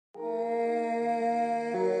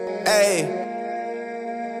Hey,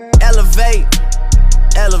 elevate,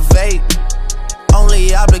 elevate.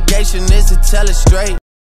 Only obligation is to tell it straight.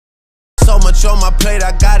 So much on my plate,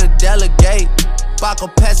 I gotta delegate.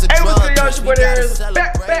 Baco pass the drug. Hey, what's good, y'all? It's your boy Darius.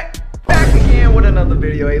 Back again with another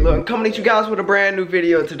video. Hey, look, I'm coming at you guys with a brand new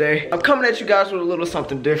video today. I'm coming at you guys with a little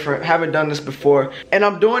something different. Haven't done this before, and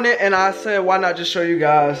I'm doing it. And I said, why not just show you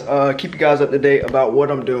guys, keep you guys up to date about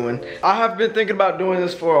what I'm doing. I have been thinking about doing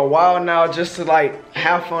this for a while now, just to like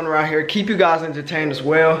have fun around here, keep you guys entertained as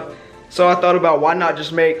well. So I thought about why not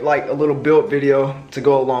just make like a little build video to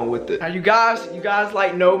go along with it. Now you guys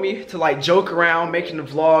like know me to like joke around, making the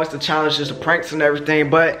vlogs, the challenges, the pranks and everything,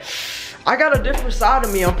 but I got a different side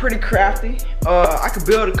of me. I'm pretty crafty. I could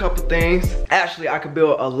build a couple things. Actually, I could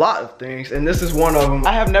build a lot of things, and this is one of them.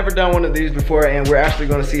 I have never done one of these before, and we're actually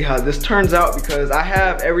gonna see how this turns out because I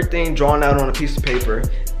have everything drawn out on a piece of paper,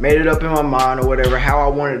 made it up in my mind or whatever, how I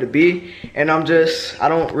want it to be, and I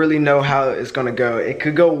don't really know how it's gonna go. It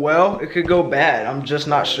could go well, it could go bad. I'm just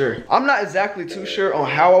not sure. I'm not exactly too sure on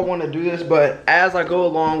how I wanna do this, but as I go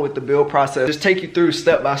along with the build process, just take you through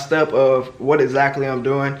step by step of what exactly I'm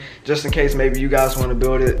doing, just in case maybe you guys wanna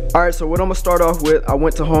build it. All right, so what I'm gonna start off with, I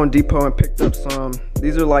went to Home Depot and picked up some,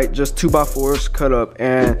 these are like just 2x4s cut up,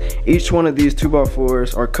 and each one of these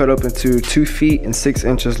 2x4s are cut up into 2 feet and 6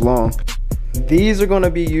 inches long. These are going to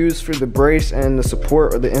be used for the brace and the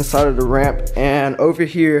support or the inside of the ramp, and over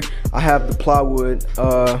here I have the plywood.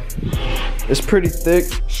 It's pretty thick,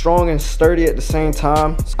 strong and sturdy at the same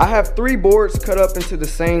time. I have 3 boards cut up into the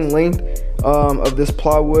same length of this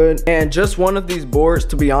plywood, and just one of these boards,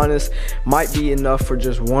 to be honest, might be enough for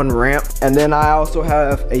just one ramp. And then I also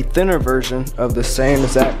have a thinner version of the same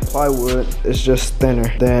exact plywood. It's just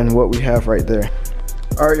thinner than what we have right there.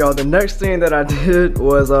 All right, y'all, the next thing that I did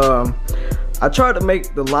was I tried to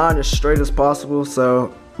make the line as straight as possible,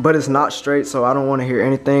 but it's not straight, so I don't want to hear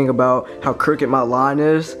anything about how crooked my line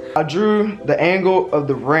is. I drew the angle of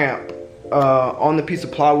the ramp on the piece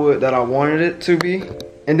of plywood that I wanted it to be,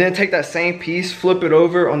 and then take that same piece, flip it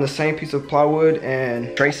over on the same piece of plywood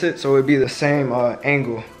and trace it so it'd be the same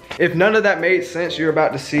angle. If none of that made sense, you're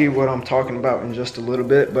about to see what I'm talking about in just a little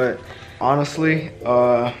bit, but honestly,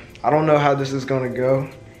 I don't know how this is gonna go.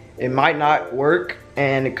 It might not work,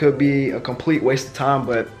 and it could be a complete waste of time,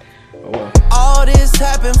 but oh well. All this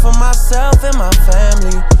happened for myself and my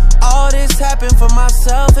family. All this happened for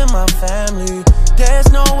myself and my family.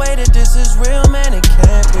 There's no way that this is real, man, it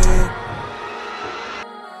can't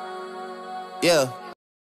be. Yeah.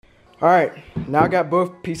 Alright, now I got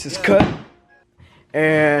both pieces cut,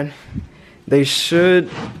 and they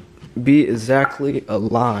should be exactly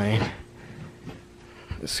aligned.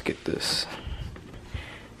 Let's get this.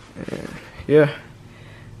 And yeah,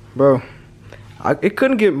 bro, it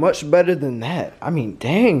couldn't get much better than that. I mean,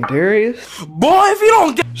 dang, Darius. Boy, if you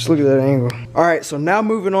don't get... Just look at that angle. All right, so now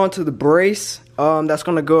moving on to the brace. That's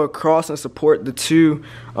gonna go across and support the 2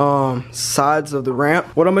 sides of the ramp.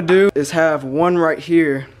 What I'm gonna do is have one right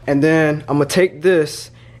here, and then I'm gonna take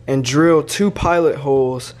this and drill 2 pilot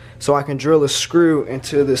holes so I can drill a screw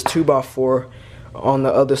into this 2x4 on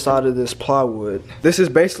the other side of this plywood. This is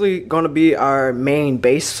basically going to be our main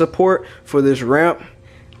base support for this ramp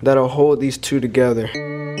that'll hold these 2 together.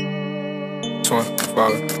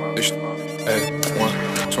 25, 60,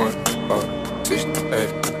 81, 25, 60,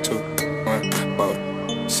 82,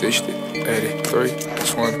 25, 60, 83,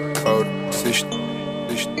 25, 60,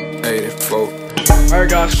 84. Alright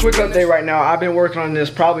guys, quick update right now. I've been working on this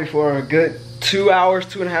probably for a good 2 hours,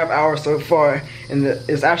 2.5 hours so far, and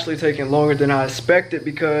it's actually taking longer than I expected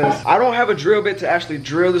because I don't have a drill bit to actually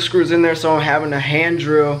drill the screws in there, so I'm having to hand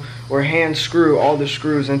drill or hand screw all the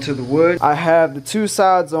screws into the wood. I have the 2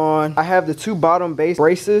 sides on. I have the 2 bottom base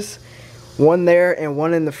braces, one there and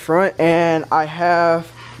one in the front, and I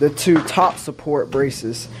have the 2 top support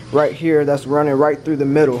braces right here that's running right through the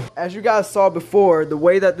middle. As you guys saw before, the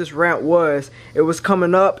way that this ramp was, it was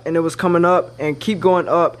coming up and it was coming up and keep going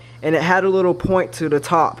up, and it had a little point to the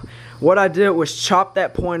top. What I did was chop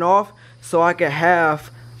that point off so I could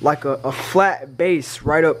have like a flat base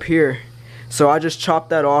right up here. So I just chopped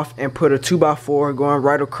that off and put a 2x4 going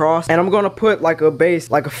right across, and I'm gonna put like a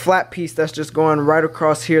base, like a flat piece that's just going right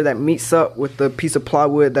across here that meets up with the piece of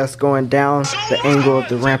plywood that's going down the angle of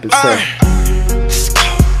the ramp itself.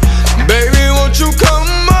 Baby, won't you come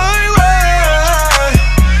my way?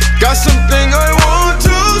 Got something I want to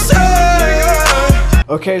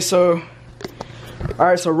say. Okay, so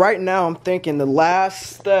alright, so right now I'm thinking the last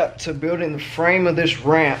step to building the frame of this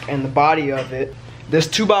ramp and the body of it, this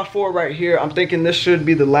 2x4 right here, I'm thinking this should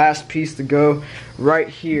be the last piece to go right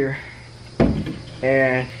here.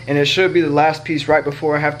 And it should be the last piece right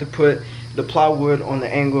before I have to put the plywood on the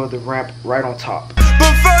angle of the ramp right on top.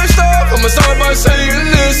 But first off, I'ma start by saying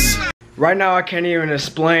this. Right now I can't even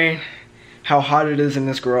explain how hot it is in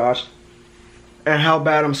this garage and how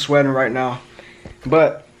bad I'm sweating right now.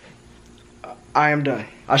 But I am done.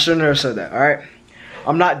 I should have never said that, alright?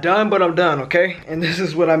 I'm not done, but I'm done, okay? And this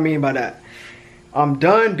is what I mean by that. I'm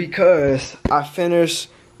done because I finished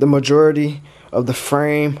the majority of the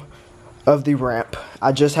frame of the ramp.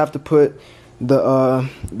 I just have to put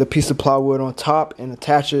the piece of plywood on top and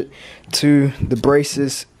attach it to the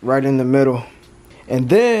braces right in the middle. And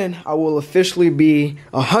then I will officially be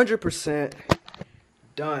 100%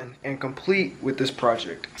 done and complete with this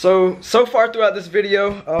project. So far throughout this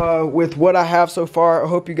video, with what I have so far, I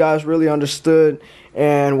hope you guys really understood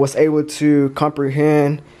and was able to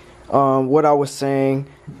comprehend what I was saying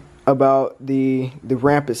about the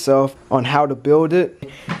ramp itself, on how to build it.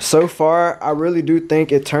 So far, I really do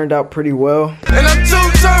think it turned out pretty well. And I'm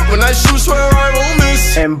too tough when I shoot, swear I won't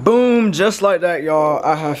miss. And boom, just like that, y'all,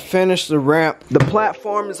 I have finished the ramp. The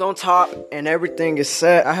platform is on top and everything is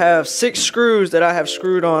set. I have 6 screws that I have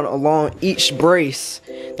screwed on along each brace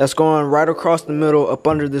that's going right across the middle up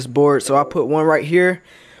under this board. So I put one right here,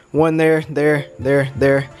 one there,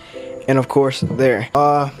 there, and of course there.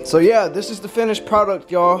 So yeah, this is the finished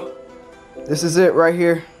product, y'all. This is it right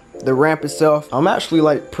here, the ramp itself. I'm actually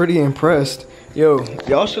like pretty impressed. Yo,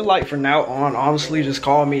 y'all should like from now on honestly just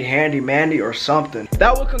call me Handy Mandy or something.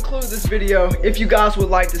 That will conclude this video. If you guys would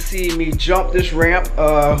like to see me jump this ramp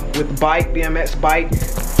with bike, BMX bike,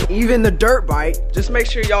 even the dirt bike, just make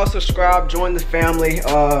sure y'all subscribe, join the family.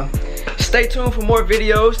 Stay tuned for more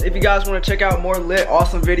videos. If you guys want to check out more lit,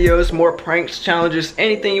 awesome videos, more pranks, challenges,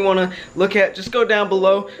 anything you want to look at, just go down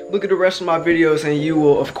below, look at the rest of my videos, and you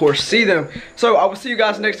will of course see them. So I will see you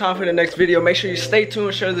guys next time for the next video. Make sure you stay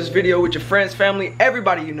tuned, share this video with your friends, family,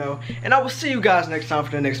 everybody you know, and I will see you guys next time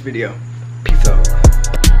for the next video. Peace out.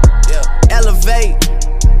 Yeah. Elevate,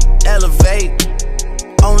 elevate.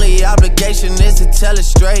 Only obligation is to tell it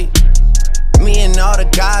straight. Me and all the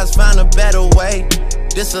guys found a better way.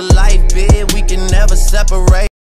 This a life bid, we can never separate.